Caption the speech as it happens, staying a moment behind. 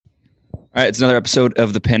All right, it's another episode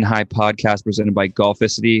of the Pin High Podcast presented by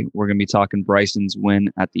Golficity. We're going to be talking Bryson's win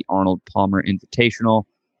at the Arnold Palmer Invitational.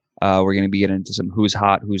 We're going to be getting into some who's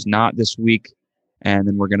hot, who's not this week. And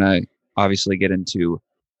then we're going to obviously get into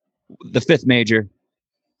the fifth major,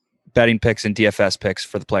 betting picks and DFS picks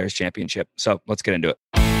for the Players' Championship. So let's get into it.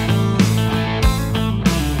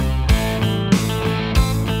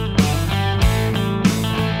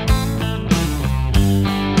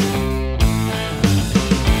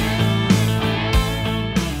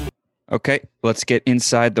 Okay, let's get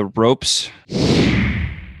inside the ropes.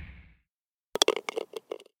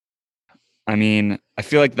 I mean, I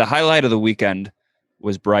feel like the highlight of the weekend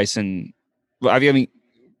was Bryson. Well, I mean,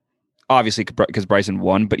 obviously because Bryson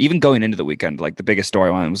won, but even going into the weekend, like the biggest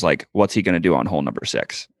storyline was like, what's he going to do on hole number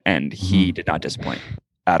 6? And he did not disappoint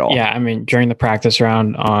at all. Yeah, I mean, during the practice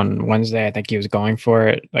round on Wednesday, I think he was going for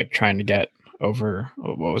it, like trying to get over,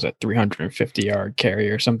 what was it, 350-yard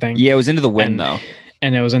carry or something. Yeah, it was into the wind, though.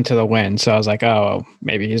 And it was into the wind. So I was like, oh,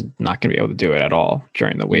 maybe he's not going to be able to do it at all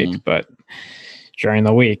during the week. But during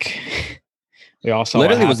the week, we also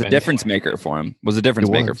literally was a difference maker for him.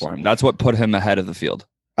 That's what put him ahead of the field.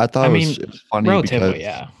 I thought it was funny relatively, because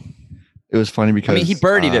yeah. It was funny because he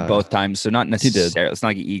birdied it both times, so not necessarily. It's not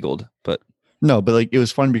like he eagled, but no, but like it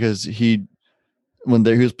was funny because he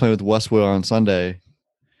was playing with Westwood on Sunday,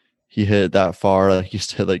 he hit that far. Like he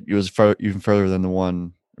hit it was even further than the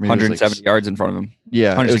one. 170 yards in front of him.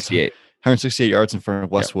 Yeah, 168. 168 yards in front of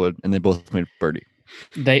Westwood, and they both made birdie.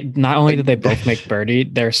 They not only did they both make birdie,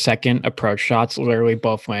 their second approach shots literally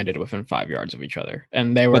both landed within 5 yards of each other,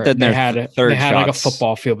 and they had like a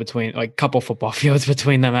football field between, like couple football fields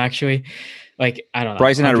between them. Actually, like I don't know.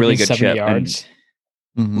 Bryson had a really good chip. Yards.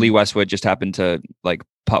 Lee Westwood just happened to like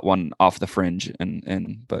putt one off the fringe,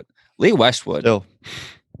 but Lee Westwood,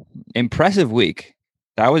 impressive week.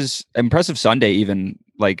 That was impressive Sunday, even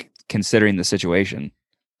like considering the situation.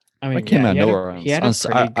 I mean, I came out of nowhere.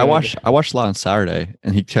 I watched a lot on Saturday,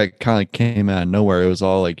 and he kind of came out of nowhere. It was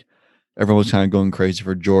all like everyone was kind of going crazy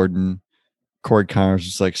for Jordan. Corey Connors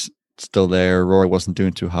was like still there. Rory wasn't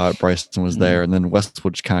doing too hot. Bryson was there, and then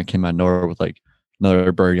Westwood just kind of came out of nowhere with like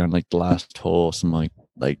another birdie on like the last hole. Some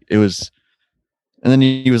like it was, and then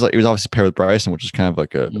he was obviously paired with Bryson, which is kind of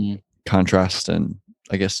like a contrast, and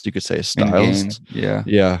I guess you could say styles.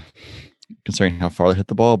 Yeah. Considering how far they hit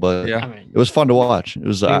the ball, but it was fun to watch. It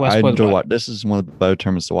was I enjoyed watching. This is one of the better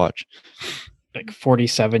tournaments to watch. Like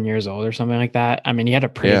 47 years old or something like that. I mean, he had a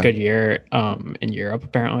pretty good year in Europe.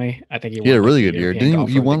 Apparently, I think he had a really good year. Didn't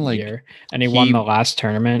he won like year. And he won the last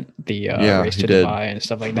tournament, the race to Dubai and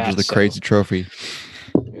stuff like that. Which was the crazy trophy.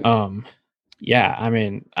 Yeah, I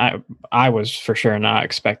mean, I was for sure not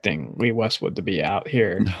expecting Lee Westwood to be out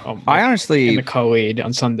here. I honestly in the co-lead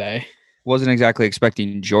on Sunday. Wasn't exactly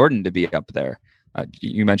expecting Jordan to be up there.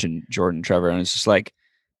 You mentioned Jordan, Trevor, and it's just like,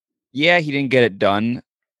 yeah, he didn't get it done,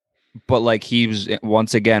 but like he was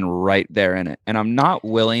once again right there in it. And I'm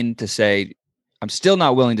still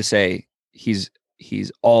not willing to say he's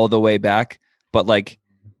all the way back, but like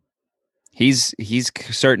he's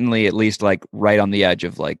certainly at least like right on the edge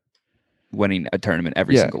of like winning a tournament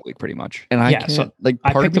every single week, pretty much. And I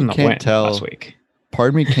part of me can't tell last week. Part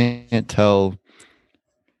of me can't tell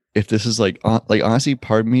if this is like honestly,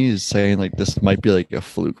 part of me is saying like this might be like a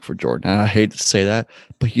fluke for Jordan. And I hate to say that,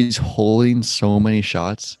 but he's holding so many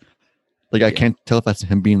shots. Like I can't tell if that's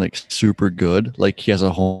him being like super good. Like he has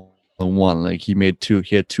a hole in one. Like he had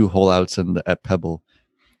 2 hole outs at Pebble.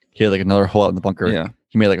 He had like another hole out in the bunker. Yeah.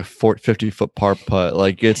 He made like a 50-foot par putt.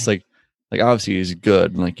 Like it's like obviously he's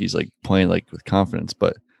good and like he's like playing like with confidence,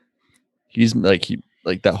 but he's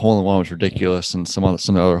like that hole in one was ridiculous, and some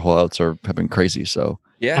other hole outs have been crazy. So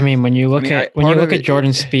yeah, I mean, when you look at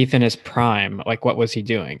Jordan Spieth in his prime, like what was he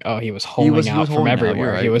doing? Oh, he was holing out from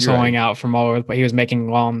everywhere. He was holing out from all over, but he was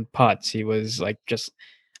making long putts. He was like just,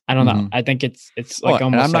 I don't know. I think it's like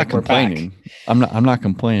almost. I'm not complaining. I'm not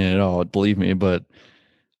complaining at all. Believe me, but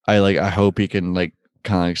I hope he can like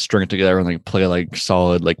kind of string it together and like play like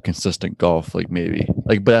solid, like consistent golf, like maybe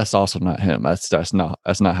like, but that's also not him. That's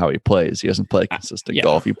not how he plays. He doesn't play consistent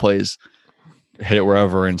golf. He plays hit it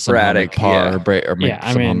wherever and somehow make par or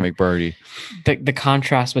make birdie. The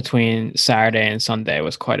contrast between Saturday and Sunday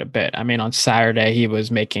was quite a bit. I mean, on Saturday he was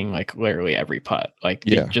making like literally every putt, like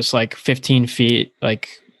just like 15 feet, like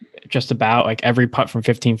just about like every putt from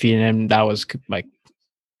 15 feet, and that was like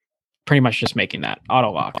pretty much just making that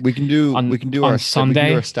auto lock. We can do our Sunday. We can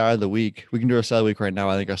do our start of the week. We can do our start of the week right now.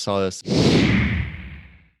 I think I saw this.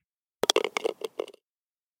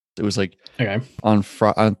 It was like on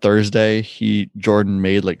Thursday, Jordan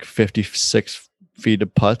made like 56 feet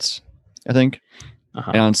of putts, I think,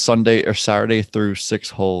 And on Sunday or Saturday through 6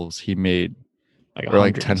 holes, he made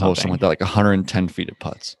like 10 holes, something like that, like 110 feet of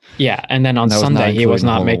putts. Yeah, and then on Sunday he was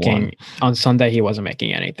not making. On Sunday he wasn't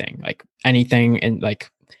making anything in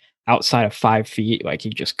like outside of 5 feet. Like he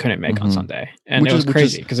just couldn't make on Sunday, and it was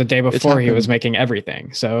crazy because the day before he was making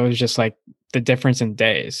everything. So it was just like the difference in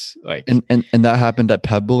days. Like and that happened at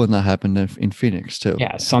Pebble, and that happened in Phoenix too.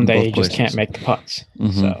 Yeah, Sunday he just can't make the putts.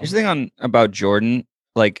 So here's the thing about Jordan,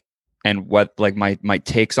 like, and what like my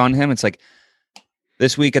takes on him. It's like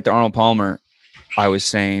this week at the Arnold Palmer, I was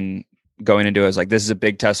saying going into it, I was like, this is a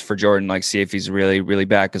big test for Jordan. Like, see if he's really, really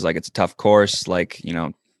bad, because like it's a tough course. Like, you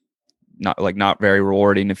know, not very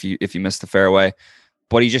rewarding if you miss the fairway.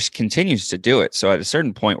 But he just continues to do it. So at a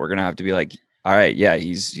certain point, we're gonna have to be like, all right, yeah,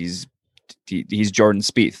 he's Jordan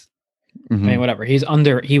Spieth. I mean, whatever. He was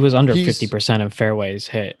under 50% of fairways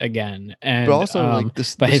hit again, and but also like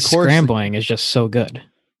this. But his scrambling is just so good.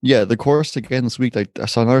 Yeah, the course again this week, like I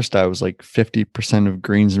saw another stat, was like 50% of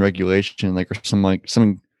greens in regulation, like, or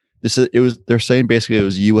something. They're saying basically it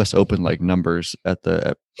was U.S. Open like numbers at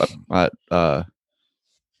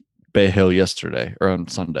Bay Hill yesterday or on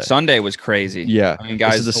Sunday. Sunday was crazy. Yeah, I mean,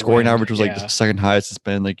 guys, the scoring average was like the second highest it's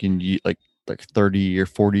been like in like 30 or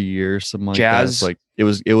 40 years, something like that. It's like it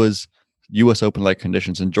was U.S. Open like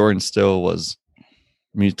conditions, and Jordan still was. I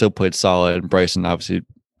mean, he still played solid, and Bryson obviously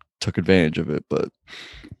took advantage of it, but.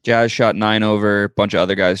 Jazz shot 9 over. A bunch of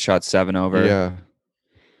other guys shot 7 over. Yeah,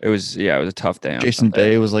 it was a tough day. Jason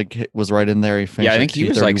Day was right in there. He finished. Yeah, I think he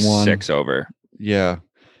was like 6 over. Yeah.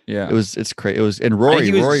 It's crazy. It was, and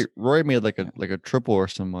Rory made like a triple or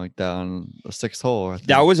something like that on the 6th hole.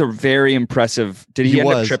 That was a very impressive. Did he end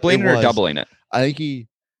up tripling or doubling it? I think he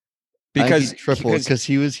tripled because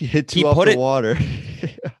he hit 2 off the water.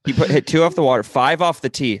 He hit 2 off the water, 5 off the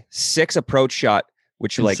tee, 6 approach shot,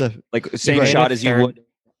 which same shot as you would.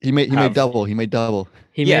 He made double. He made double.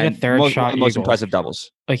 He made a third shot. Most impressive doubles.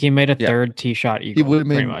 Like he made a third tee shot eagle.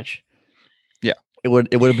 Pretty much. Yeah, it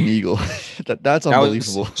would have been eagle. That's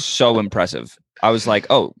unbelievable. Was so impressive. I was like,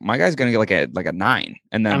 oh, my guy's gonna get like a 9,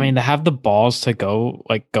 and then I mean, to have the balls to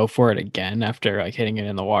go for it again after like hitting it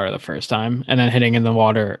in the water the first time, and then hitting in the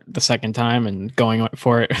water the second time, and going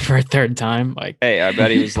for it for a third time. Like, hey, I bet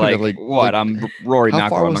he was like, what? I'm Rory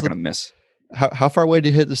McIlroy. I'm not gonna miss. How far away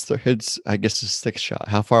did he hit this? I guess his 6th shot.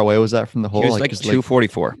 How far away was that from the hole? He was like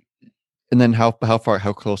 244. And then how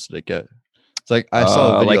close did it get? It's like I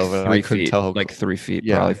saw a video of it. I couldn't tell. Like 3 feet,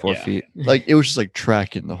 probably 4 feet. Like it was just like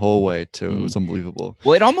tracking the whole way too. It was unbelievable.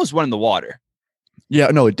 Well, it almost went in the water. Yeah,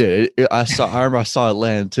 no, it did. I remember I saw it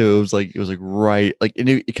land too. It was like right, like, and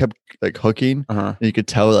it kept like hooking. And you could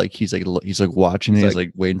tell like he's watching it. He's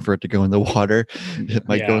like waiting for it to go in the water. It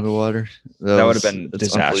might go in the water. That would have been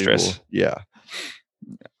disastrous. Yeah.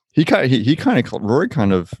 Rory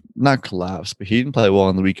kind of not collapsed, but he didn't play well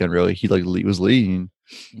on the weekend. Really, he was leading.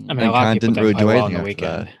 I mean, a lot of people didn't really do anything on the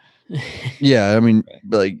weekend. Yeah, I mean,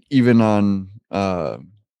 but like even on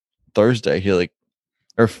Thursday,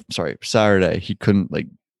 Saturday, he couldn't like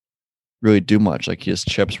really do much. Like his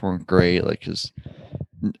chips weren't great. Like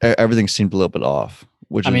everything seemed a little bit off.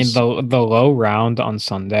 I mean, the low round on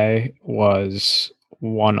Sunday was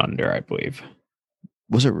 1 under, I believe.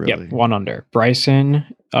 Was it really? Yep, 1 under. Bryson,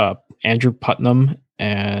 Andrew Putnam,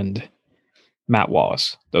 and Matt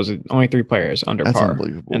Wallace. Those are only 3 players under par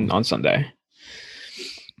on Sunday.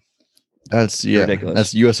 That's ridiculous.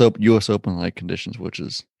 That's US Open like conditions, which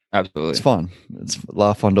is absolutely, it's fun. It's a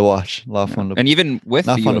lot of fun to watch. A lot of fun to, and even with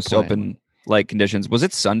the US Open like conditions, was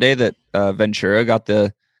it Sunday that Ventura got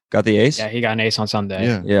the ace? Yeah, he got an ace on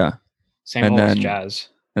Sunday. Yeah. Same hole as Jazz.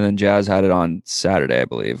 And then Jazz had it on Saturday, I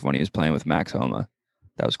believe, when he was playing with Max Homa.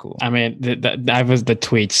 That was cool. I mean, that was the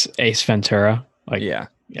tweets. Ace Ventura. Like, yeah.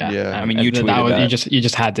 I mean, you tweeted that. You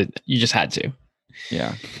just had to.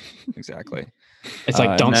 Yeah, exactly. It's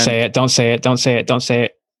like don't say it.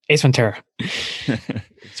 Ace Ventura.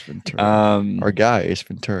 Ace Ventura. Our guy, Ace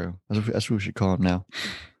Ventura. That's what we should call him now.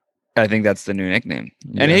 I think that's the new nickname,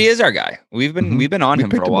 and he is our guy. We've been on him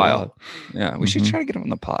for a while. Yeah, we should try to get him on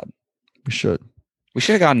the pod. We should. We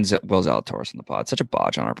should have gotten Will Zalatoris on the pod. Such a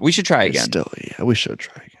botch on our. We should try again. We should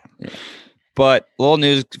try again. Yeah. But a little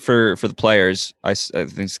news for the players. I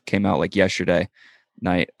think this came out like yesterday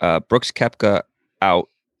night. Brooks Koepka out,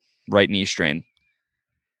 right knee strain.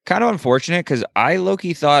 Kind of unfortunate because I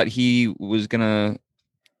low-key thought he was gonna,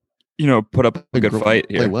 put up a good fight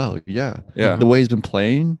here. Play well, yeah. The way he's been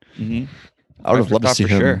playing, I would have loved to see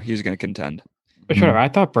him. Sure, he was gonna contend. For sure, I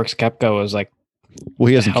thought Brooks Koepka was like. Well,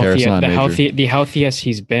 he doesn't care. The healthiest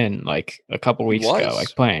he's been like a couple weeks ago, like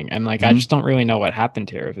playing, and like I just don't really know what happened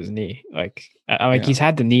here with his knee. Like he's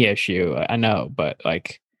had the knee issue, I know, but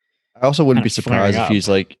like I also wouldn't be surprised if he's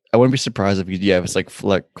like, I wouldn't be surprised if if it's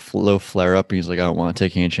like low flare up and he's like, I don't want to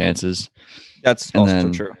take any chances. That's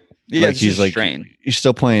also true. Yeah, like he's like strain. He's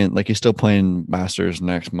still playing Masters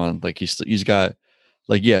next month. Like he's got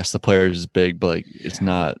like, yes, the player is big, but like it's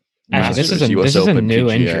not. Actually, this is a new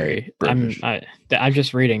PGA, injury. I'm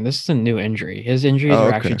just reading. This is a new injury. His injuries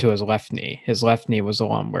were actually to his left knee. His left knee was the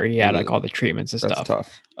one where he had like all the treatments and stuff.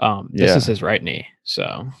 Tough. This is his right knee.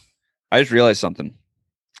 So I just realized something.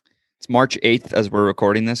 It's March 8th as we're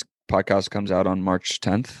recording this. Podcast comes out on March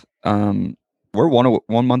 10th. We're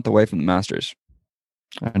 1 month away from the Masters.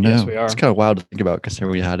 I know. Yes, we are. It's kind of wild to think about because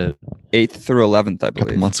we had it 8th through 11th, I believe. A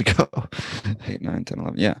couple months ago. 8, 9, 10,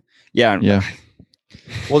 11. Yeah. Yeah.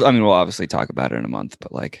 Well, I mean, we'll obviously talk about it in a month,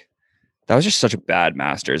 but like that was just such a bad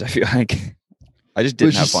Masters. I feel like I just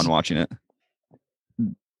didn't have fun watching it.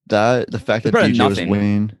 The fact that DJ was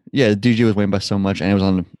winning. Yeah, DJ was winning by so much, and it was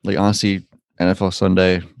on like honestly NFL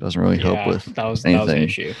Sunday doesn't really help with anything. That was an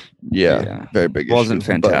issue. Yeah, very big issue. Wasn't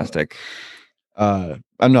fantastic. But,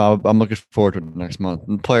 I know I'm looking forward to it next month.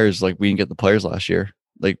 And players, like we didn't get the players last year.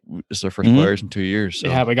 Like it's our first players in 2 years. So.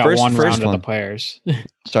 Yeah, we got one round of the players.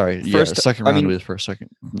 Sorry, second round was the first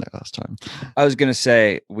last time. I was gonna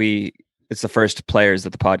say it's the first players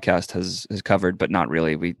that the podcast has covered, but not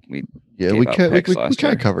really. We kind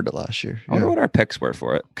of covered it last year. I wonder what our picks were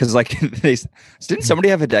for it, because like didn't somebody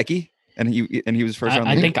have a Hideki and he was first round.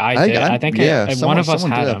 I think I did. I think one of us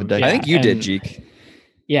had him. I think you did, Jeek.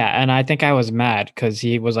 Yeah, and I think I was mad because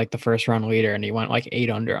he was like the first round leader and he went like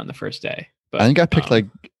 8 under on the first day. But I think I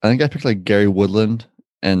picked like Gary Woodland,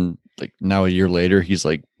 and like now a year later he's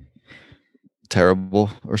like terrible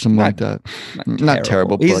or something like that. Not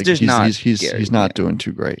terrible, but he's not doing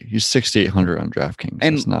too great. He's 6,800 on DraftKings.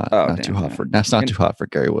 And that's not too hot for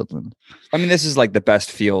Gary Woodland. I mean, this is like the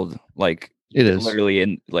best field, like it is literally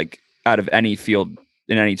in like out of any field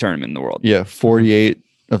in any tournament in the world. Yeah, 48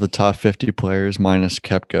 of the top 50 players minus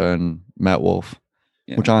Koepka and Matt Wolff,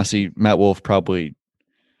 which honestly Matt Wolff probably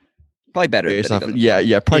better.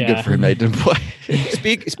 Probably good for him. They didn't play.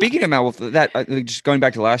 Speaking of Matt Wolff, that just going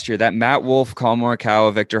back to last year, that Matt Wolff, Colin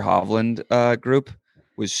Morikawa, Victor Hovland group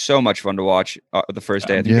was so much fun to watch. The first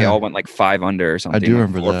day, I think they all went like 5 under or something. I do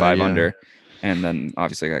remember 4 or 5 under, and then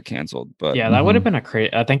obviously got canceled. But yeah, that would have been a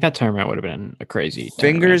crazy. I think that tournament would have been a crazy.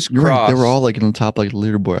 Fingers tournament. crossed. They were all like in the top like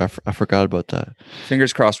leaderboard. I forgot about that.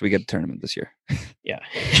 Fingers crossed we get the tournament this year. Yeah,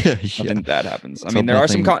 I think that happens. I mean, there are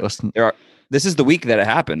some. This is the week that it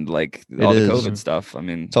happened, like all the COVID stuff. I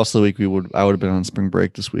mean, it's also the week I would have been on spring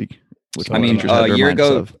break this week. Which a year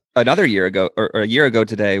ago, another year ago, or a year ago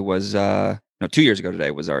today was 2 years ago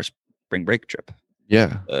today was our spring break trip.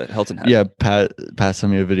 Yeah, Hilton Head. Yeah, Pat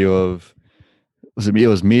sent me a video of. It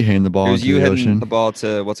was me hitting the ball into the ocean. Hitting the ball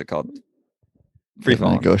to what's it called? Free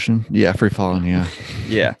falling. Ocean. Yeah, free falling. Yeah.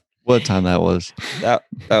 Yeah. What a time that was. That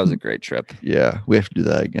was a great trip. Yeah, we have to do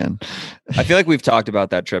that again. I feel like we've talked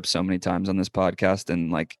about that trip so many times on this podcast,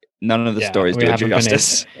 and like none of the stories do it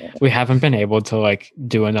justice. We haven't been able to like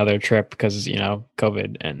do another trip because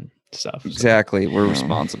COVID and stuff. Exactly, we're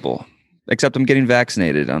responsible. Except I'm getting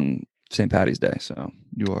vaccinated on St. Patty's Day, so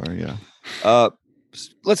you are. Yeah.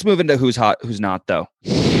 Let's move into who's hot, who's not, though.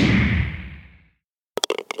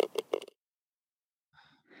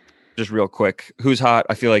 Just real quick, who's hot?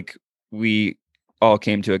 I feel like we all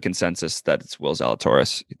came to a consensus that it's Will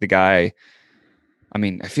Zalatoris. The guy, I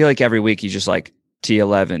mean, I feel like every week he's just like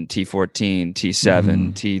T11, T14,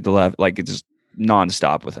 T7, T11, like it's just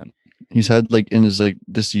nonstop with him. He's had like in his like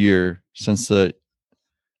this year since the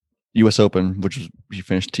U.S. Open, which was he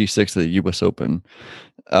finished T6 at the U.S. Open.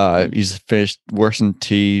 He's finished worse than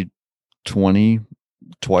T20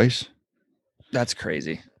 twice. That's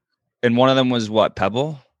crazy. And one of them was what,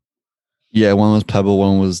 Pebble? Yeah, one was Pebble,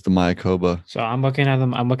 one was the Mayakoba. So I'm looking at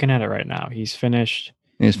them. I'm looking at it right now. He's finished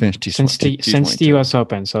since the U.S.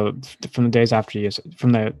 Open. So from the days after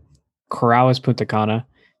from the Corrales Punta Cana,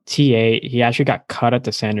 T8. He actually got cut at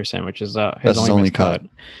the Sanderson, which is his only cut.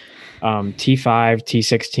 T5,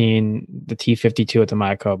 T16, the T52 at the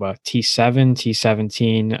Mayakoba, T7,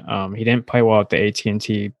 T17. He didn't play well at the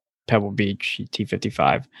AT&T Pebble Beach,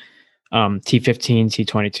 T55, T15,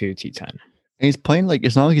 T22, T10. And he's playing like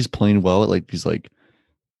it's not like he's playing well at like these like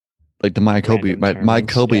the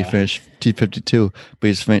Mayakoba finished T52, but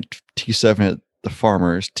he's finished T7 at the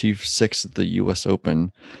Farmers, T6 at the U.S.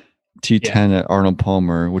 Open, T10 at Arnold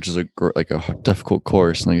Palmer, which is a difficult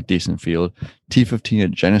course and like a decent field. T15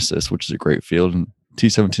 at Genesis, which is a great field, and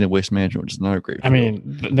T17 at Waste Management, which is not a great field. I mean,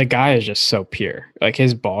 the guy is just so pure. Like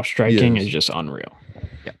his ball striking is just unreal.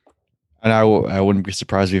 Yeah, and I wouldn't be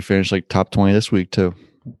surprised if he finished like top 20 this week too.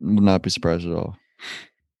 Would not be surprised at all.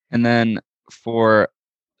 And then for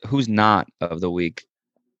who's not of the week.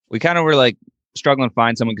 We kind of were like struggling to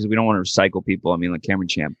find someone because we don't want to recycle people. I mean, like Cameron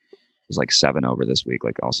Champ was like 7 over this week.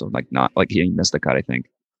 Like also like not like he missed the cut, I think.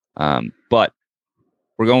 But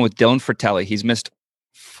we're going with Dylan Fratelli. He's missed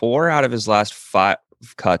 4 out of his last 5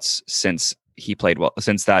 cuts since he played well,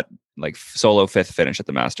 since that like solo 5th finish at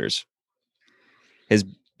the Masters.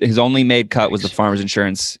 His only made cut was the Farmers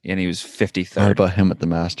Insurance, and he was 53rd. What about him at the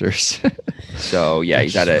Masters? So yeah,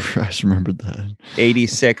 he's at it. I just remembered that.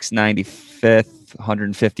 86, 95th,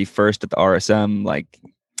 151st at the RSM. Like,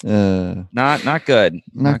 not good.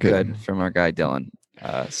 Not good from our guy Dylan.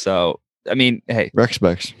 So I mean, hey, Rex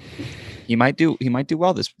specs. He might do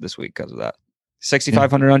well this week because of that.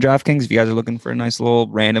 6,500 on DraftKings. If you guys are looking for a nice little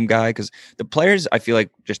random guy, because the players I feel like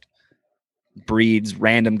just breeds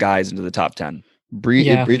random guys into the top 10. It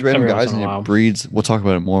breeds random guys, and it breeds. We'll talk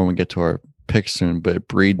about it more when we get to our picks soon. But it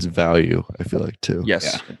breeds value. I feel like too.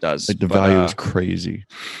 Yes, it does. Like the value is crazy.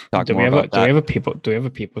 Do we have a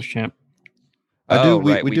people's champ? I do.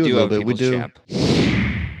 We do a little bit. We do. Champ. I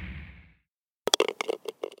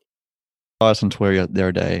saw this on Twitter the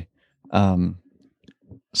other day.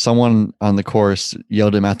 Someone on the course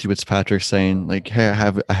yelled at Matthew Fitzpatrick saying, like, "Hey,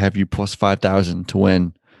 I have you plus 5,000 to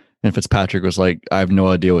win." And Fitzpatrick was like, "I have no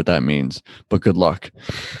idea what that means, but good luck."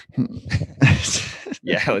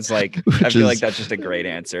 Yeah, it's like I feel like that's just a great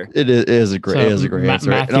answer. It is a great answer.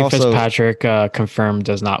 Matthew and also, Fitzpatrick confirmed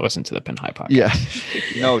does not listen to the Pin High podcast.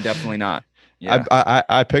 Yeah, no, definitely not. Yeah.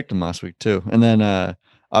 I picked him last week too, and then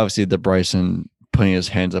obviously the Bryson putting his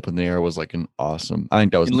hands up in the air was like an awesome. I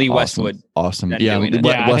think that was Lee Westwood. Awesome. Yeah, I think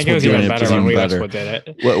it was even better when Lee Westwood did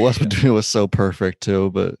it. What Westwood doing it was so perfect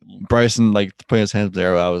too. But Bryson like putting his hands up in the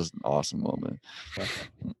air, that was an awesome moment.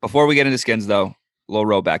 Before we get into skins though, a little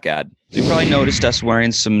Rowback ad. You probably noticed us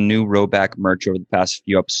wearing some new Rowback merch over the past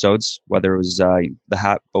few episodes, whether it was the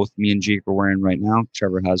hat both me and Jeep are wearing right now.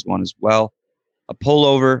 Trevor has one as well. A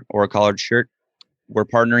pullover or a collared shirt. We're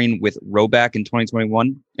partnering with Rowback in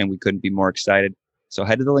 2021, and we couldn't be more excited. So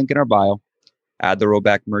head to the link in our bio, add the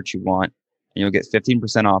Rowback merch you want, and you'll get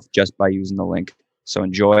 15% off just by using the link. So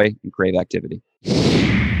enjoy and crave activity. All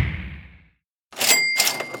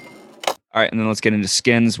right, and then let's get into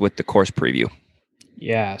skins with the course preview.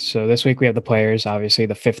 Yeah, so this week we have the players, obviously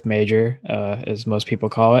the 5th major, as most people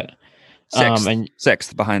call it.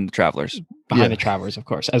 Sixth behind the Travelers. Behind the Travelers, of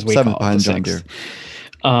course, as we call it, the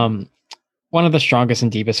 6th. One of the strongest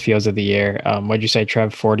and deepest fields of the year. What'd you say,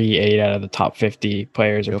 Trev? 48 out of the top 50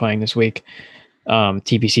 players are playing this week.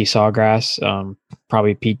 TPC Sawgrass,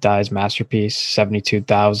 probably Pete Dye's masterpiece,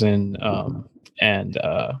 72,000 and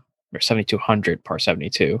or 7,200 par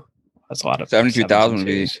 72. That's a lot of 72,000 would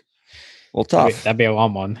be tough. That'd be a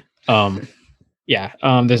long one.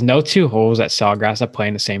 There's no 2 holes at Sawgrass that play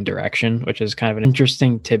in the same direction, which is kind of an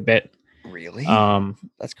interesting tidbit. Really?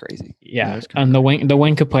 That's crazy. Yeah, and the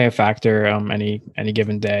wind could play a factor any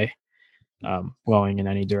given day, blowing in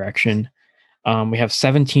any direction. We have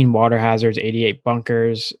 17 water hazards, 88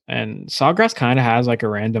 bunkers, and Sawgrass kind of has like a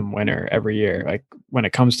random winner every year. Like when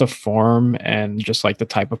it comes to form and just like the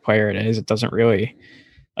type of player it is, it doesn't really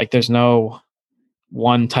like there's no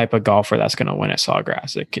one type of golfer that's going to win at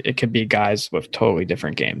Sawgrass. It could be guys with totally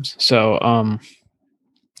different games. So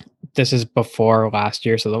this is before last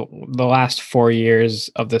year. So the last 4 years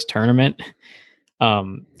of this tournament,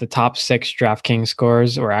 the top 6 DraftKings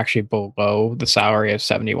scores were actually below the salary of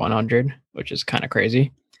 7,100, which is kind of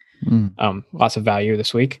crazy. Lots of value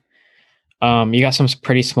this week. You got some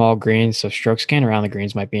pretty small greens, so stroke gain around the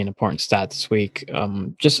greens might be an important stat this week.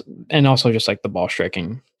 Just like the ball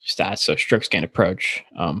striking stats, so strokes gained approach,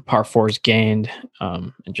 par 4s gained,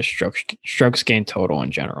 and just strokes gained total in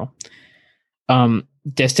general.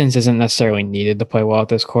 Distance isn't necessarily needed to play well at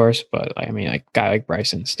this course, but a guy like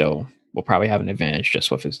Bryson still will probably have an advantage just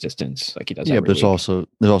with his distance, like he does. Yeah, but there's also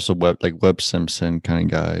Webb Simpson kind of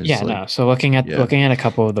guys. Yeah, no. So looking at a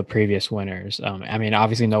couple of the previous winners,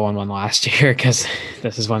 obviously no one won last year because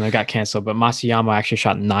this is when they got canceled. But Masayama actually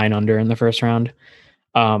shot 9 under in the first round.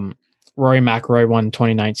 Rory McIlroy won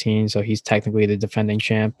 2019, so he's technically the defending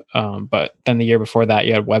champ. But then the year before that,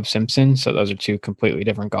 you had Webb Simpson, so those are 2 completely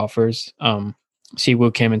different golfers.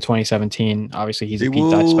 Siwoo Kim in 2017. Obviously, he's a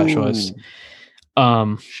Pete Dye specialist.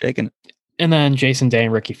 Shaking. And then Jason Day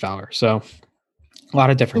and Ricky Fowler. So a lot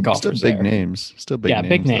of different golfers. Still big names.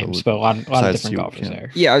 Big names, but a lot of different golfers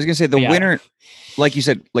there. Yeah, I was gonna say the winner, like you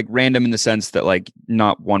said, like random in the sense that like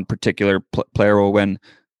not one particular player will win.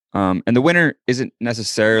 And the winner isn't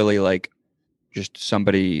necessarily like just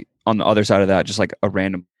somebody on the other side of that, just like a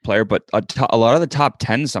random player, but a lot of the top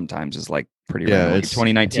 10 sometimes is like pretty random. Like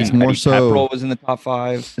 2019, it's more so Pepperell was in the top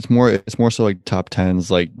 5. It's more so like top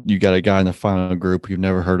 10s. Like you got a guy in the final group you've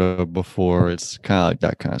never heard of before. It's kind of like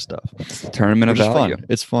that kind of stuff. It's the tournament of value. Fun.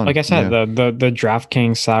 It's fun. Like I said, the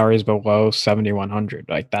DraftKings salaries below 7,100.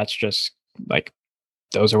 Like that's just like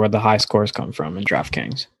those are where the high scores come from in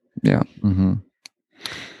DraftKings. Yeah. Mm-hmm.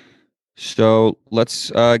 So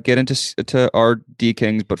let's get into our D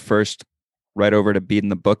Kings, but first, right over to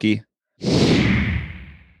BeatinTheBookie.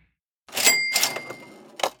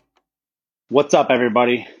 What's up,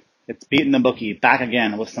 everybody? It's BeatinTheBookie back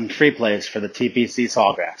again with some free plays for the TPC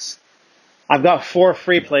Sawgrass. I've got 4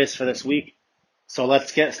 free plays for this week, so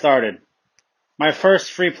let's get started. My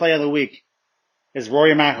first free play of the week is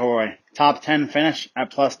Rory McIlroy, top 10 finish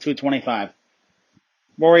at plus 225.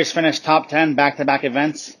 Rory's finished top 10 back-to-back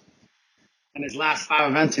events. In his last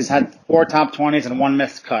 5 events, he's had 4 top 20s and 1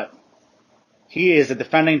 missed cut. He is the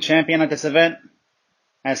defending champion at this event,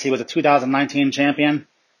 as he was a 2019 champion,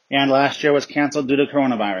 and last year was canceled due to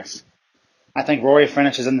coronavirus. I think Rory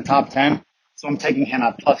finishes in the top 10, so I'm taking him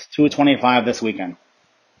at plus 225 this weekend.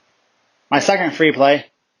 My second free play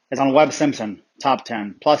is on Webb Simpson, top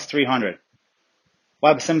 10, plus 300.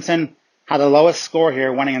 Webb Simpson had the lowest score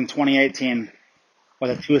here winning in 2018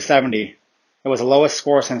 with a 270. It was the lowest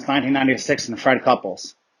score since 1996 in Fred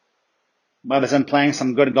Couples. Webb has been playing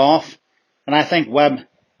some good golf, and I think Webb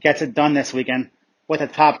gets it done this weekend with a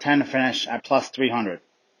top 10 finish at plus 300.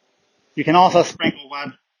 You can also sprinkle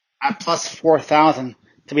Webb at plus 4,000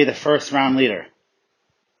 to be the first round leader.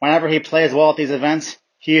 Whenever he plays well at these events,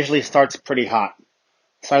 he usually starts pretty hot.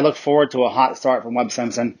 So I look forward to a hot start from Webb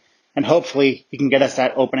Simpson, and hopefully he can get us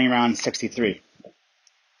that opening round 63.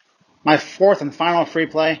 My fourth and final free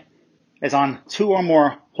play is on 2 or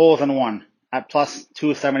more holes in one at plus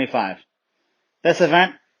 275. This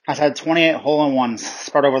event has had 28 hole-in-ones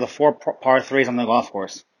spread over the 4 par 3s on the golf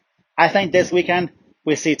course. I think this weekend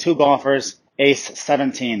we see 2 golfers ace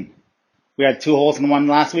 17. We had 2 holes in one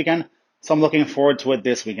last weekend, so I'm looking forward to it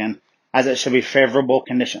this weekend, as it should be favorable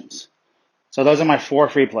conditions. So those are my 4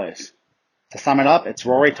 free plays. To sum it up, it's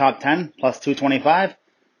Rory top 10 plus 225,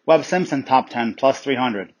 Webb Simpson top 10 plus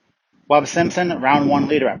 300, Webb Simpson round 1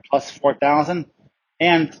 leader at plus 4,000,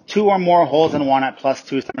 and 2 or more holes in one at plus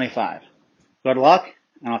 275. Good luck,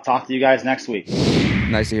 and I'll talk to you guys next week.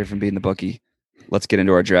 Nice to hear from BeatinTheBookie. Let's get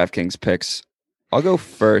into our DraftKings picks. I'll go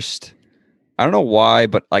first. I don't know why,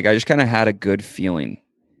 but like I just kind of had a good feeling.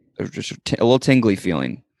 It was just a little tingly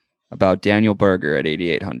feeling about Daniel Berger at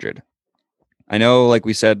 8,800. I know, like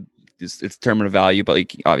we said, it's tournament of value, but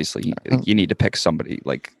like obviously you need to pick somebody.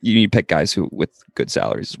 Like you need to pick guys who with good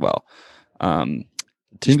salaries as well.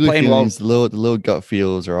 Tingly feelings, the little gut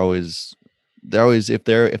feels are always if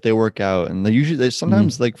they work out, and they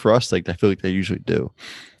sometimes like for us, like I feel like they usually do.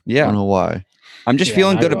 Yeah, I don't know why. I'm just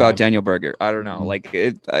feeling good about Daniel Berger. I don't know. Like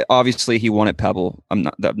obviously he won at Pebble. I'm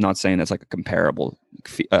not saying that's like a comparable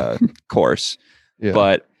course,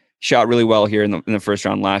 but shot really well here in the first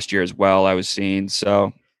round last year as well. I was seeing,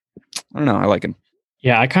 so I don't know. I like him.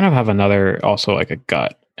 Yeah, I kind of have another also like a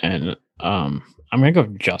gut, and I'm gonna go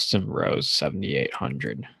Justin Rose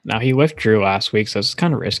 7,800. Now he withdrew last week, so it's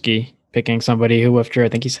kind of risky picking somebody who withdrew. I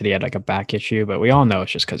think he said he had like a back issue, but we all know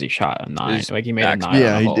it's just because he shot a 9. Like he made a 9.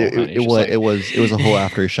 Yeah, he did. It was a hole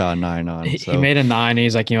after he shot a 9 on. So. He made a 9. And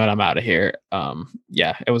he's like, you know what, I'm out of here.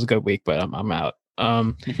 Yeah, it was a good week, but I'm out.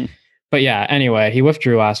 But yeah, anyway, he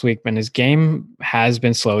withdrew last week, and his game has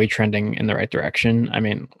been slowly trending in the right direction. I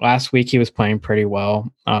mean, last week he was playing pretty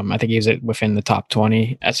well. I think he was within the top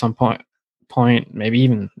 20 at some point, maybe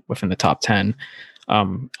even within the top 10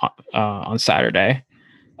 on Saturday.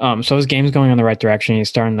 So his game's going in the right direction. He's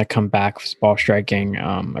starting to come back with his ball striking.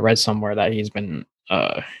 I read somewhere that he's been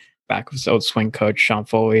back with his old swing coach, Sean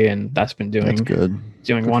Foley, and that's been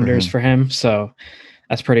doing wonders for him. So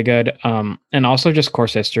that's pretty good. And also just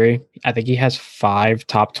course history. I think he has 5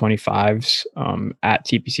 top 25s at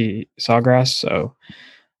TPC Sawgrass. So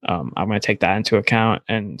I'm going to take that into account.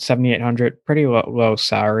 And 7,800, pretty low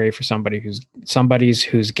salary for somebody's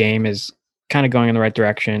whose game is kind of going in the right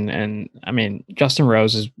direction. And I mean, Justin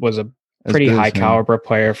Rose was a pretty high caliber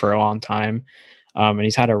player for a long time. And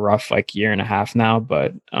he's had a rough like year and a half now,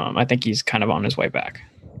 but I think he's kind of on his way back.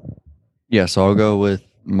 Yeah. So I'll go with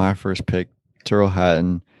my first pick, Tyrrell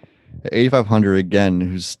Hatton at 8,500 again,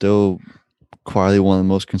 who's still quietly one of the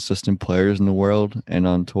most consistent players in the world and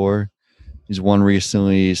on tour. He's won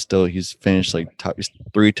recently. He's finished like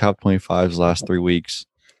 3 top 25s last 3 weeks.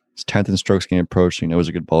 He's 10th in strokes gained approach. You know, he's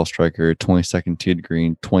a good ball striker. 22nd tee to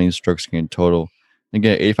green, 20 strokes gained total.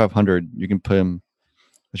 Again, 8,500, you can put him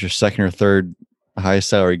as your second or third a high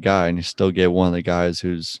salary guy, and you still get one of the guys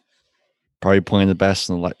who's probably playing the best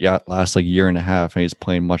in the last like year and a half, and he's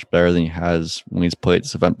playing much better than he has when he's played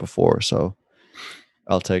this event before. So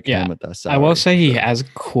I'll take him at that salary. I will say he has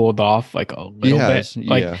cooled off like a little bit.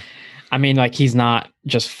 Like, I mean, like he's not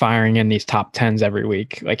just firing in these top 10s every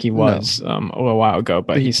week like he was a little while ago,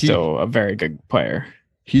 but he's still a very good player.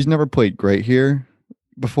 He's never played great here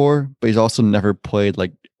before, but he's also never played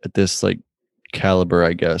like at this like caliber,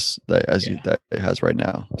 I guess, that it has right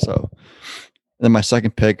now. So then my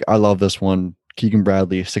second pick, I love this one, Keegan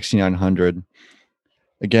Bradley, 6,900.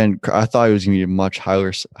 Again, I thought he was going to be a much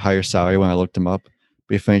higher salary when I looked him up.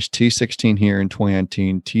 But he finished T16 here in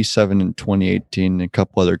 2019, T7 in 2018, and a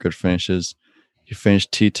couple other good finishes. He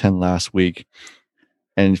finished T10 last week,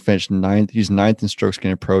 and he finished ninth. He's ninth in strokes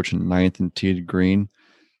gained approach and ninth in tee to green.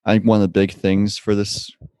 I think one of the big things for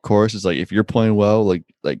this course is like if you're playing well, like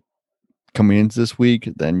coming into this week,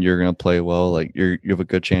 then you're gonna play well. Like you have a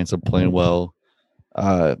good chance of playing well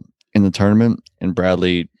in the tournament. And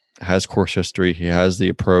Bradley has course history. He has the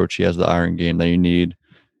approach. He has the iron game that you need.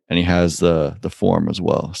 And he has the form as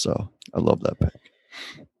well. So I love that pick.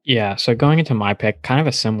 Yeah. So going into my pick, kind of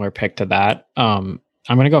a similar pick to that.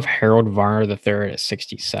 I'm going to go with Harold Varner III at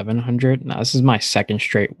 6,700. Now, this is my second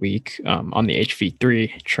straight week on the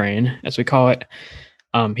HV3 train, as we call it.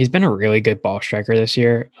 He's been a really good ball striker this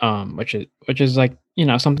year, which is like,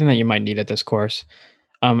 something that you might need at this course.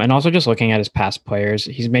 And also just looking at his past players,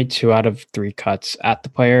 he's made 2 out of 3 cuts at the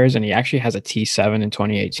players, and he actually has a T7 in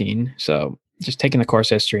 2018. So just taking the course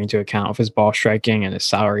history into account of his ball striking and his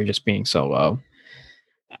salary just being so low,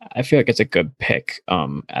 I feel like it's a good pick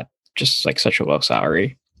at just like such a low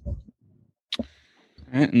salary. All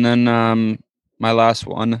right, and then my last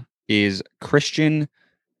one is Christian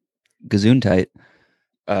Gesundheit,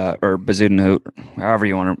 or Bazoodenhout, however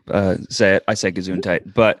you want to say it. I say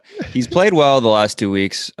Gesundheit, but he's played well the last 2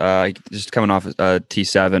 weeks. Just coming off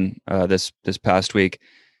T7 this past week.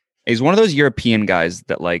 He's one of those European guys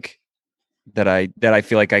that I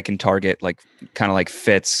feel like I can target, like kind of like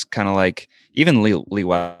Fitz, kind of like even Lee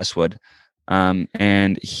Westwood.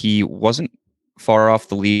 And he wasn't far off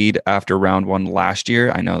the lead after round 1 last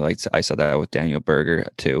year. I know, like I saw that with Daniel Berger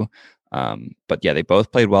too. But yeah, they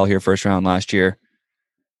both played well here first round last year.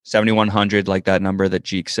 7,100, like that number that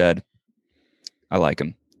Jeek said. I like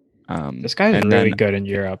him. This guy's really good in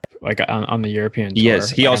Europe, like on the European tour. Yes,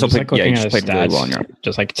 he also played. Yeah, he just played really well in Europe.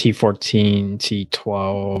 Just like T14,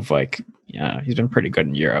 T12, like he's been pretty good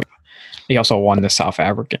in Europe. He also won the South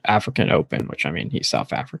African Open, which I mean he's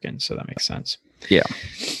South African, so that makes sense. Yeah,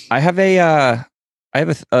 I have a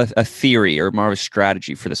theory or more of a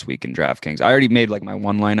strategy for this week in DraftKings. I already made like my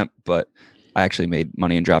one lineup, but I actually made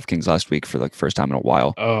money in DraftKings last week for like first time in a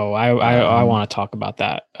while. Oh, I want to talk about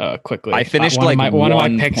that quickly. I finished one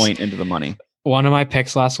point into the money. One of my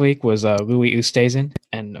picks last week was Louis Oosthuizen,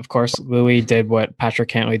 and of course Louis did what Patrick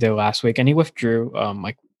Cantlay did last week, and he withdrew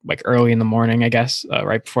like early in the morning, I guess,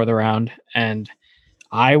 right before the round. And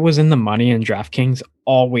I was in the money in DraftKings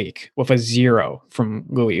all week with a 0 from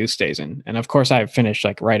Louis Oosthuizen, and of course I finished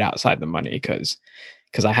like right outside the money because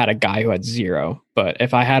I had a guy who had 0. But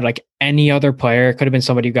if I had like any other player, it could have been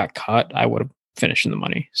somebody who got cut, I would have finished in the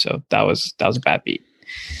money. So that was a bad beat.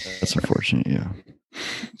 That's unfortunate, yeah.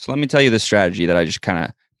 So let me tell you the strategy that I just kind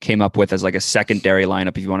of came up with as like a secondary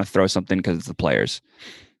lineup if you want to throw something because it's the players.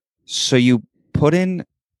 So you put in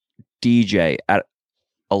DJ at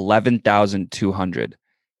 11,200,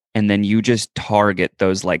 and then you just target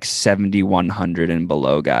those like 7,100 and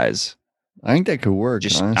below guys. I think that could work.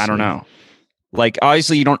 Just honestly. I don't know. Like,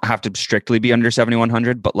 obviously, you don't have to strictly be under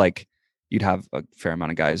 7,100, but like, you'd have a fair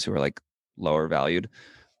amount of guys who are like lower valued.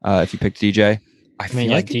 If you pick DJ, I feel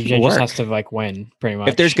like DJ just has to like win pretty much.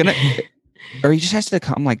 If there's gonna, or he just has to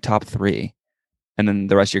come like top 3, and then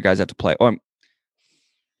the rest of your guys have to play. Or,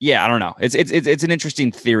 yeah, I don't know. It's an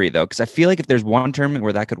interesting theory though, because I feel like if there's one tournament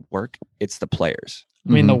where that could work, it's the players.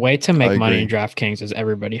 I mean, the way to make money in DraftKings is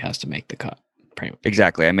everybody has to make the cut.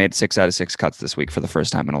 Exactly. I made 6 out of 6 cuts this week for the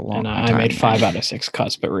first time in a long time. I made 5 out of 6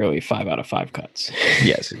 cuts, but really 5 out of 5 cuts.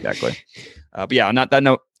 Yes, exactly. But yeah, on that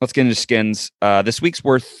note, let's get into skins. This week's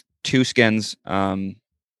worth 2 skins.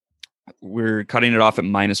 We're cutting it off at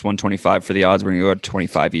minus 125 for the odds. We're going to go to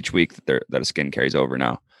 25 each week that a skin carries over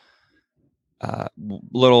now.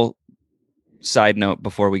 Little side note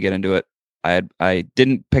before we get into it. I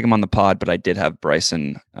didn't pick him on the pod, but I did have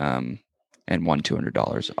Bryson and won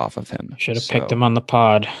 $200 off of him. Should have picked him on the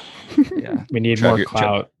pod. Yeah, we need more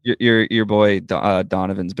clout. Your boy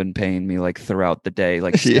Donovan's been paying me like throughout the day,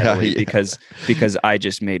 like steadily, because I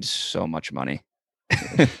just made so much money.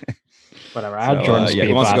 Whatever. I had Jordan Spieth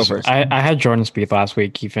who wants to go last. first? I had Jordan Spieth last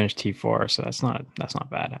week. He finished T4, so that's not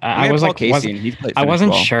bad. I was like, I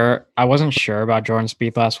wasn't sure. I wasn't sure about Jordan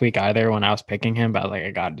Spieth last week either when I was picking him, but I was like,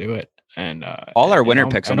 I gotta do it. And all our winner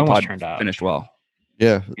picks on the pod finished well.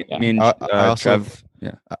 Yeah, I mean, I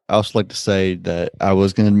also like to say that I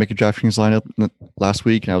was going to make a DraftKings lineup last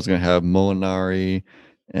week, and I was going to have Molinari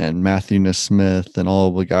and Matthew Nesmith and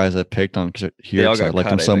all the guys I picked on here because I liked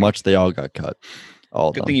them so much. They all got cut.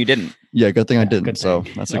 Good thing you didn't. Yeah, good thing I didn't. So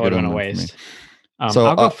that's a good one. Waste. So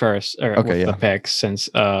I'll go first with the picks since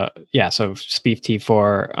so Spieth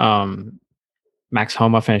T4, Max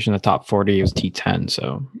Homa finished in the top 40. He was T10.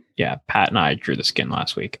 So yeah, Pat and I drew the skin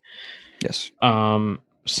last week. Yes.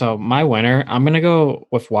 So my winner, I'm gonna go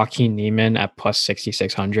with Joaquin Niemann at plus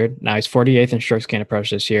 6,600. Now he's 48th in strokes gained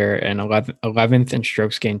approach this year and 11th in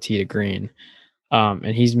strokes gained tee to green. And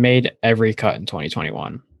he's made every cut in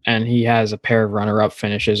 2021. And he has a pair of runner-up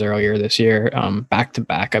finishes earlier this year, back to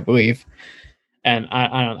back, I believe. And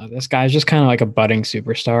I don't know, this guy's just kind of like a budding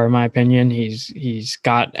superstar in my opinion. He's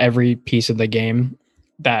got every piece of the game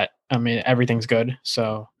everything's good.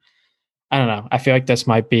 So I don't know. I feel like this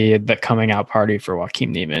might be the coming out party for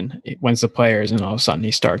Joaquin Niemann. He wins the Players, and all of a sudden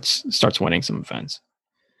he starts winning some events.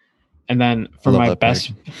 And then for my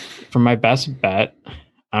best bet,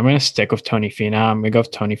 I'm gonna stick with Tony Finau. I'm gonna go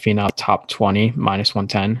with Tony Finau top 20 minus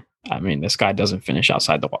 110. I mean, this guy doesn't finish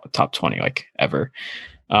outside the top 20 like ever.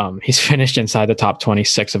 He's finished inside the top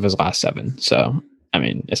 26 of his last 7. So I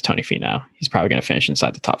mean, it's Tony Finau. He's probably gonna finish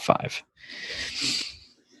inside the top 5.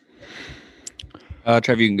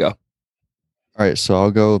 Trev, you can go. All right, so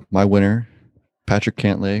I'll go my winner, Patrick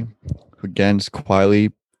Cantlay, who again is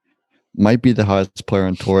quietly might be the hottest player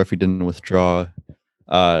on tour if he didn't withdraw.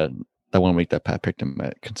 I want to make that Pat picked him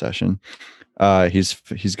at concession.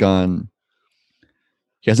 He's gone.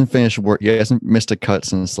 He hasn't finished. He hasn't missed a cut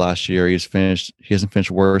since last year. He hasn't finished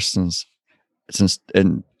worse since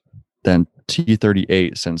than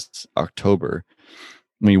T38 since October.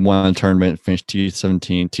 When he won a tournament, finished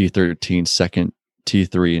T17, T13, second.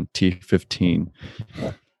 T3 and T15.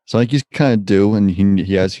 So I think he's kind of due, and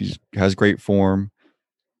he has great form.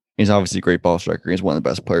 He's obviously a great ball striker. He's one of the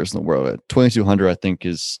best players in the world. At 2,200, I think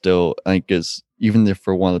is even if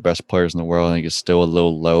for one of the best players in the world, I think is still a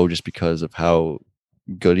little low just because of how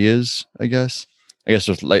good he is. I guess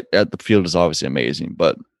just like the field is obviously amazing,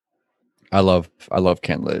 but I love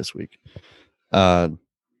Cantlay this week. My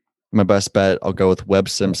best bet, I'll go with Webb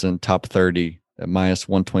Simpson top 30. At minus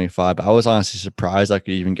 125. I was honestly surprised I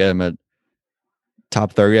could even get him at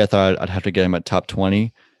top 30. I thought I'd have to get him at top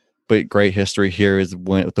 20. But great history here is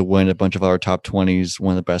to win a bunch of other top 20s,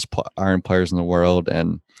 one of the best iron players in the world,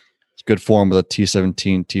 and it's good form with a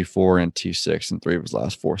T17, T4, and T6 in 3 of his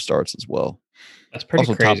last 4 starts as well. That's pretty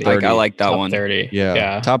also crazy. Top 30. I like that top one. 30.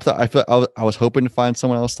 Yeah. I was hoping to find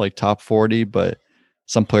someone else like top 40, but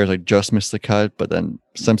some players like just missed the cut. But then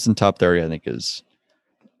Simpson top 30, I think is.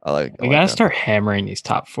 We gotta start hammering these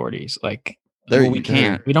top 40s. Like we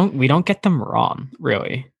can't. We don't get them wrong,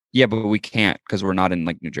 really. Yeah, but we can't because we're not in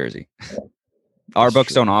like New Jersey. Our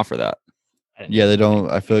books don't offer that. Yeah, they don't.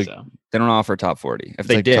 I feel like they don't offer top 40. If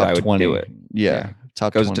they did, I would 20. Do it. Yeah,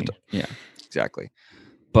 top 20. Yeah, exactly.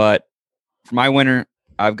 But for my winner,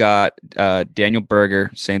 I've got Daniel Berger.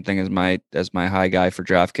 Same thing as my high guy for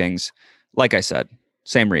DraftKings. Like I said,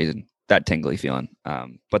 same reason, that tingly feeling.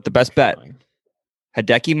 But the best bet.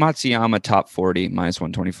 Hideki Matsuyama top 40 minus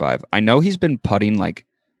 125. I know he's been putting like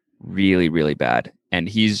really, really bad, and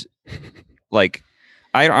he's like,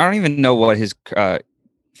 I don't even know what his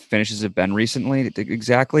finishes have been recently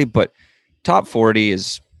exactly, but top 40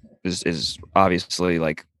 is obviously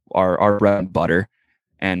like our bread and butter,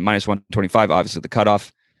 and minus 125 obviously the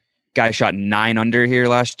cutoff. Guy shot 9 under here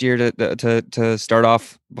last year to start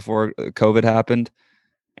off before COVID happened,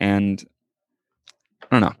 and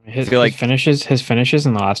I don't know. His finishes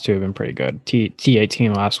in the last 2 have been pretty good.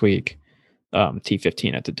 T18 last week,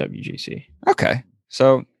 T15 at the WGC. Okay,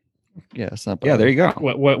 so yeah, it's not bad. Yeah, there you go.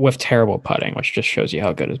 With terrible putting, which just shows you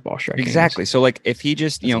how good his ball striking exactly. is. So like, if he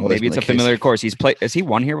just maybe it's a familiar course. Has he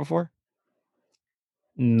won here before?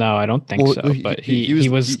 No, I don't think so. But he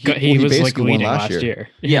was like leading last year.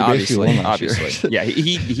 Yeah, obviously. Yeah,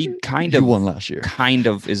 he kind of won last year. Kind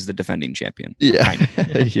of is the defending champion. Yeah,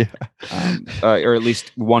 yeah. Or at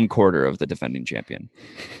least 1/4 of the defending champion.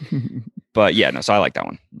 But yeah, no. So I like that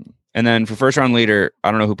one. And then for first round leader,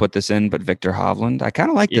 I don't know who put this in, but Victor Hovland. I kind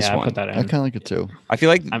of like this one. I put that in. I kind of like it too. I feel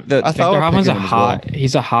like Victor Hovland's a hot. Well.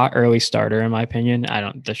 He's a hot early starter in my opinion.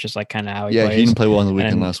 That's just like kind of how he plays. Yeah, he didn't play well on the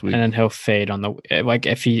weekend last week. And then he'll fade on the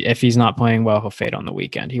if he's not playing well, he'll fade on the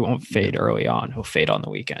weekend. He won't fade early on. He'll fade on the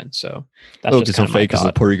weekend. So that's just he'll fade because of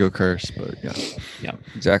the Puerto Rico curse. But yeah,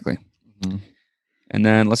 exactly. Mm-hmm. And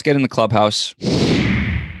then let's get in the clubhouse.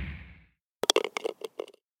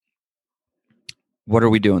 What are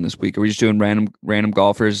we doing this week? Are we just doing random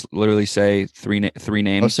golfers? Literally say three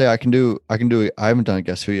names. I'll say I can do it. I haven't done a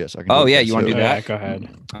guess who yet. So you want to do that? Yeah, go ahead.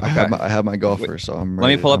 Okay. I have my golfers, so I'm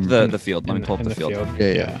ready. Let me pull up the field. Let me pull up the field.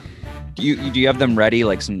 Yeah. Do you have them ready?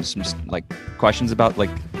 Like some like questions about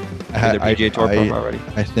like their PGA Tour profile ready?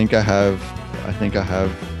 I think I have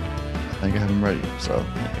them ready. So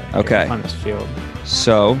okay. On this field.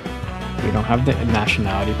 So we don't have the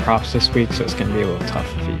nationality props this week, so it's going to be a little tough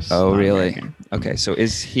if he's really? American. Okay, so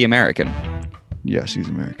is he American? Yes, he's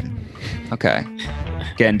American. Okay.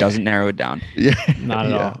 Again, doesn't narrow it down. Yeah. Not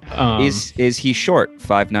at all. Is he short,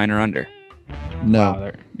 5'9" or under? No.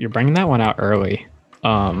 Wow, you're bringing that one out early.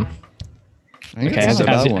 Okay, that's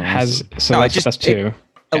two.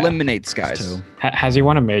 Eliminates guys. Has he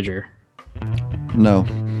won a major? No.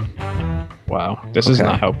 Wow, this is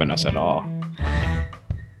not helping us at all.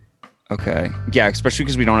 Okay. Yeah, especially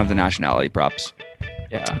because we don't have the nationality props.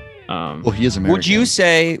 Yeah. Well, he is American. Would you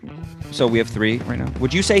say? So we have three right now.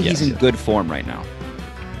 Would you say he's in good form right now?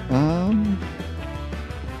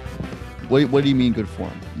 What do you mean good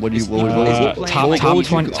form? What do you? Top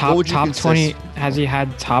 20? Top 20? Has he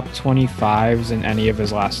had top 25s in any of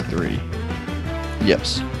his last three?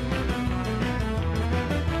 Yes.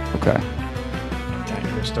 Okay.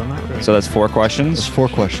 Dang, we're still not really. So that's 4 questions. That's 4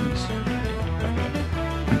 questions.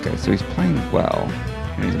 Okay, so he's playing well.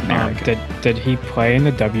 And he's American. Did he play in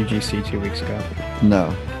the WGC 2 weeks ago?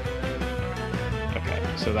 No. Okay,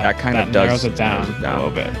 so that kind of narrows it down a little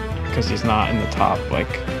bit because he's not in the top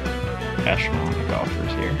echelon of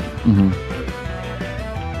golfers here. Mm-hmm.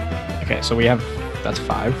 Okay, so that's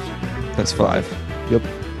 5. That's 5. Yep.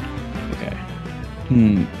 Okay.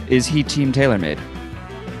 Is he Team TaylorMade?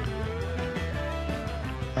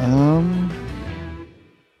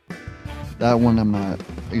 That one I'm not.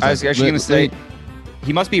 Exactly. I was actually going to say,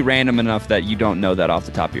 he must be random enough that you don't know that off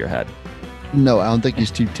the top of your head. No, I don't think he's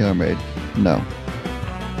Team TaylorMade. No.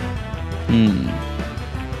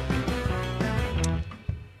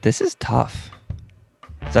 This is tough.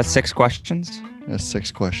 Is that 6 questions? That's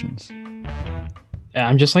 6 questions. Yeah,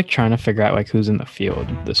 I'm just trying to figure out who's in the field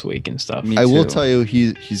this week and stuff. I will tell you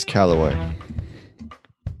he's Callaway.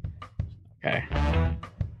 Okay.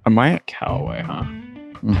 Am I Callaway, huh?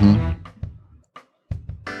 Mm-hmm.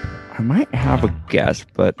 I might have a guess,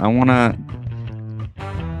 but I want to.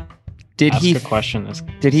 Did he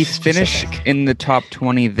finish in the top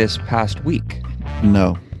 20 this past week?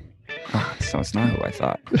 No. Oh, so it's not who I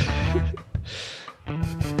thought.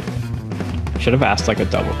 Should have asked a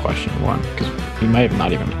double question one because he might have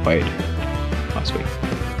not even played last week.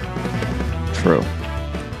 True.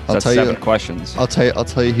 I'll tell 7 questions. I'll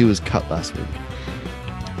tell you he was cut last week.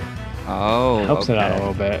 Oh, it helps it out a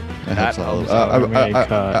little bit. It helps a little bit.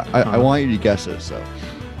 I want you to guess it, so.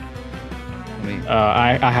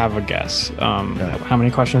 I have a guess. How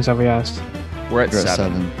many questions have we asked? We're at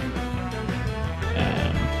 7.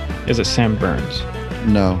 Is it Sam Burns?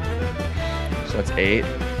 No. So that's 8.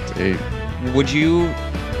 It's 8. Would you?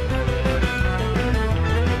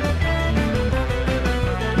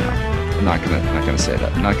 No, I'm not gonna say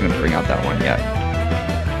that. I'm not gonna bring out that one yet.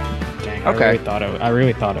 Dang, okay. I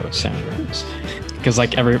really thought it was Sam Burns because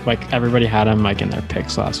everybody had him in their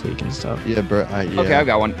picks last week and stuff. Yeah, bro. Yeah. Okay, I've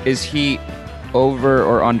got one. Is he over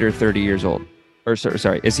or under 30 years old? Or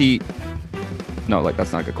sorry, is he? No,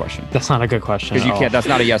 that's not a good question. That's not a good question. Because you can't. That's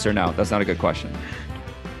not a yes or no. That's not a good question.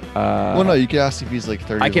 Well, no, you can ask if he's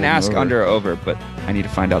 30. I can ask under or over, but I need to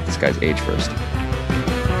find out this guy's age first.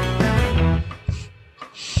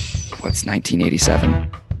 What's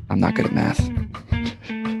 1987? I'm not good at math.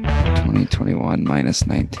 2021 minus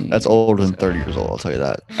 19. That's older than 30 years old, I'll tell you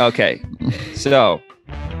that. Okay. So,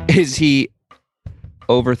 is he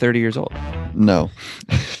over 30 years old? No.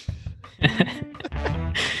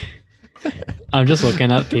 I'm just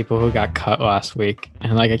looking at people who got cut last week,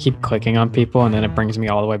 and I keep clicking on people, and then it brings me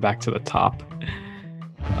all the way back to the top.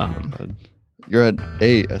 You're at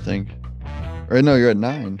 8, I think. Or no, you're at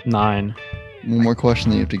 9. 9. One more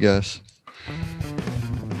question that you have to guess.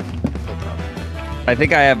 I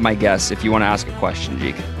think I have my guess. If you want to ask a question,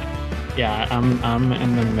 Jeek. Yeah, I'm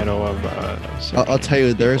in the middle of. I'll tell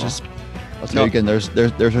you, I'll tell you again.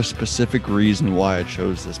 There's a specific reason why I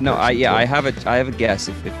chose this. No, I have a guess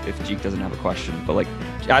if Jeek doesn't have a question, but like,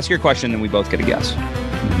 ask your question and we both get a guess.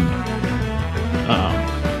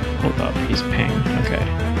 Hold up, he's ping. Okay.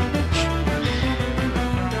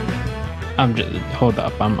 Hold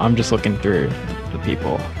up. I'm just looking through the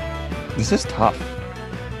people. This is tough.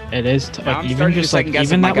 It is like, even just like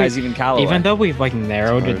even that guys even Callaway. Even though we've like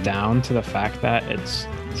narrowed it down to the fact that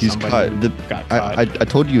he's cut. Got cut. I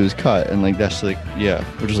told you he was cut, and like that's like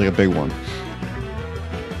which is like a big one.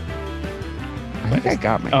 I think I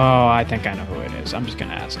got me. Oh, I think I know who it is. I'm just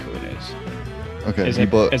gonna ask who it is. Okay. Is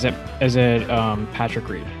it Patrick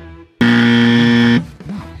Reed?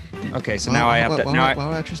 Okay, so now I have to. Why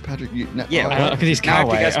would I choose Patrick? Yeah, because he's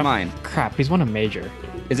Callaway. Guess mine. Crap, he's won a major.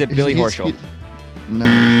 Is it Billy Horschel?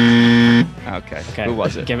 No. Okay. Who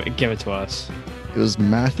was it? Give it to us. It was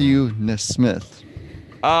Matthew Nesmith.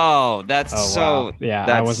 Oh, that's wow. Yeah,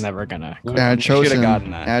 I was never gonna. And I chose him.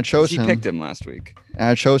 Gotten that. And I chose him. He picked him last week. And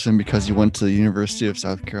I chose him because he went to the University of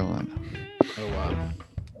South Carolina. Oh wow.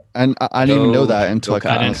 And I didn't even know that until I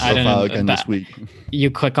clicked on his profile again this week.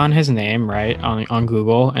 You click on his name, right, on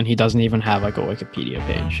Google, and he doesn't even have like a Wikipedia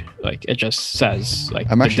page. Like it just says like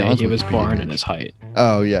the day he was born and his height.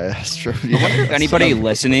 Oh yeah, that's true. I wonder if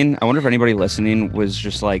anybody listening. Was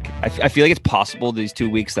just like, I feel like it's possible these 2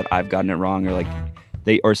 weeks that I've gotten it wrong, or like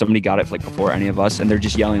or somebody got it like before any of us, and they're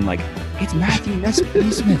just yelling like, "It's Matthew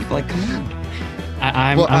Nesmith!" Like, come on.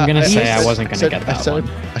 I'm gonna say I wasn't gonna get that one.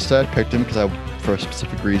 I said I picked him for a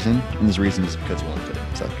specific reason, and his reason is because he went to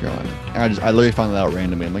South Carolina. And I literally found that out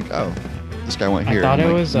randomly. I'm like, oh, this guy went here. I thought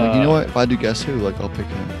it was. you know what? If I do guess who, like, I'll pick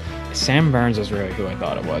him. Sam Burns is really who I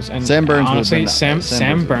thought it was. And Sam Burns. Honestly,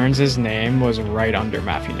 Sam Burns' name was right under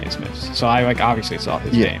Matthew Nesmith's. So I like obviously saw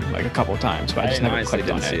his name like a couple times, but I just never clicked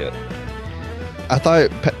on it. I thought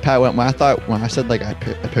Pat when I said like I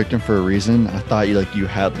picked him for a reason. I thought you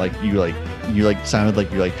sounded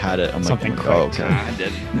like you had it. I'm something like, oh, okay. I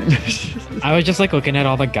didn't. I was just like looking at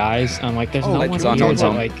all the guys. I'm like, there's no one here that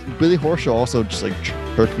like. Billy Horschel also just like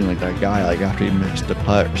chirped me like that guy like after he missed a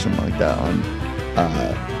putt or something like that on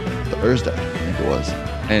Thursday. I think it was.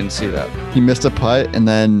 I didn't see that. He missed a putt and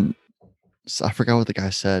then I forgot what the guy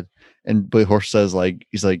said. And Billy Horschel says like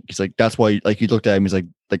he's like that's why he looked at him. He's like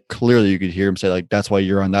clearly you could hear him say like that's why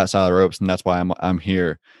you're on that side of the ropes and that's why I'm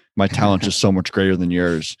here. My talent's just so much greater than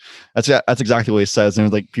yours. That's exactly what he says.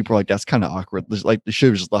 And like people are like that's kind of awkward. Like they should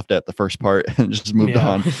have just left it at the first part and just moved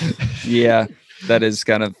on. Yeah, that's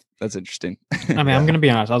interesting. I mean, I'm gonna be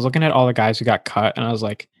honest. I was looking at all the guys who got cut, and I was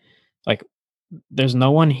like, there's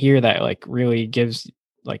no one here that like really gives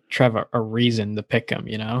like Trevor a reason to pick him,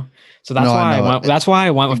 you know. So that's why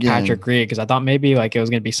I went with Patrick Reed, because I thought maybe like it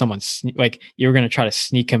was gonna be someone like you were gonna try to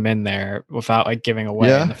sneak him in there without like giving away.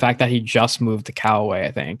 Yeah. And the fact that he just moved to Callaway,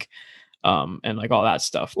 I think, and like all that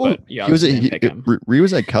stuff. Well, but yeah, Reed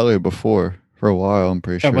was at Callaway before for a while. I'm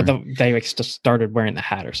pretty sure. But they like just started wearing the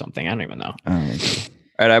hat or something. I don't even know. All right,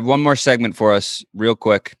 I have one more segment for us, real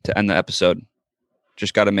quick, to end the episode.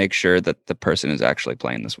 Just got to make sure that the person is actually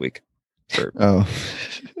playing this week.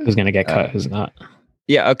 Who's gonna get cut? Who's not?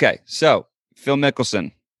 Yeah. Okay. So Phil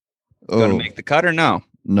Mickelson, going to make the cut or no?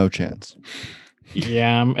 No chance.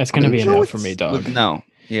 Yeah, it's gonna be a no for me, dog. No.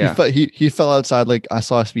 Yeah. He fell outside. Like I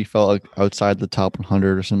saw he fell like outside the top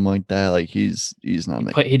 100 or something like that. Like he's not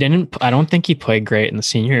making. He didn't. I don't think he played great in the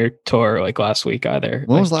senior tour like last week either.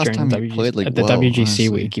 When was the last time he played like the WGC honestly.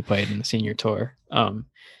 Week? He played in the senior tour.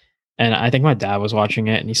 And I think my dad was watching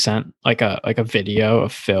it and he sent like a video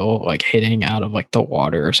of Phil like hitting out of like the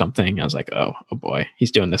water or something. I was like, oh boy, he's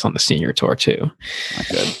doing this on the senior tour too. Not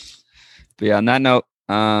good. But yeah, on that note,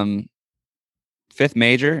 fifth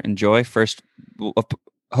major, enjoy.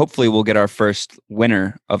 Hopefully we'll get our first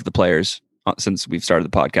winner of the players since we've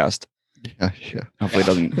started the podcast. Yeah. Hopefully it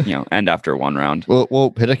doesn't, end after one round. Well,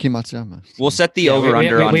 Hideki Matsuyama. We'll set the over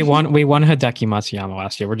under. We won Hideki Matsuyama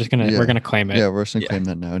last year. We're gonna claim it. Yeah, we're just gonna claim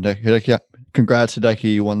that now. Hideki, congrats,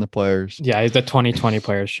 Hideki. You won the players. Yeah, he's the 2020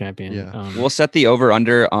 players champion. Yeah. We'll set the over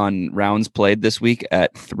under on rounds played this week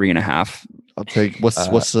at 3.5. I'll take what's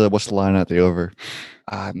the line at the over?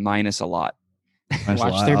 Minus a lot.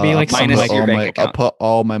 Watch there be like minus like your bank account. I'll put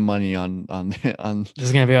all my money on. This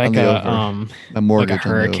is gonna be like a mortgage, like a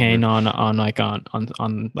hurricane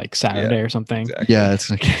on like Saturday or something. Exactly. Yeah, it's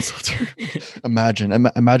gonna cancel.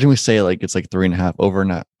 Imagine we say like it's like 3.5 over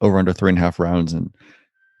under 3.5 rounds, and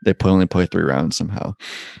they only play 3 rounds somehow.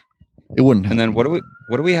 It wouldn't. And then what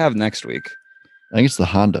do we have next week? I think it's the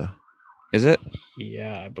Honda. Is it?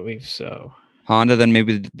 Yeah, I believe so. Honda, then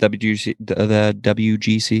maybe the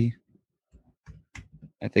WGC.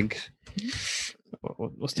 I think.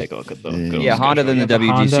 Let's take a look at the. Yeah, Honda, then the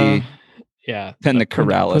WGC. Yeah. Then the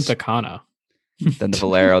Corrales. Punta Cana. Then the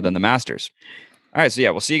Valero, then the Masters. All right, so yeah,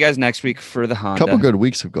 we'll see you guys next week for the Honda. Couple good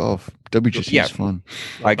weeks of golf. WGC is fun.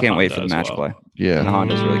 I can't wait for the match play. Yeah. And the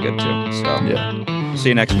Honda's really good too. So yeah. See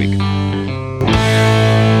you next week.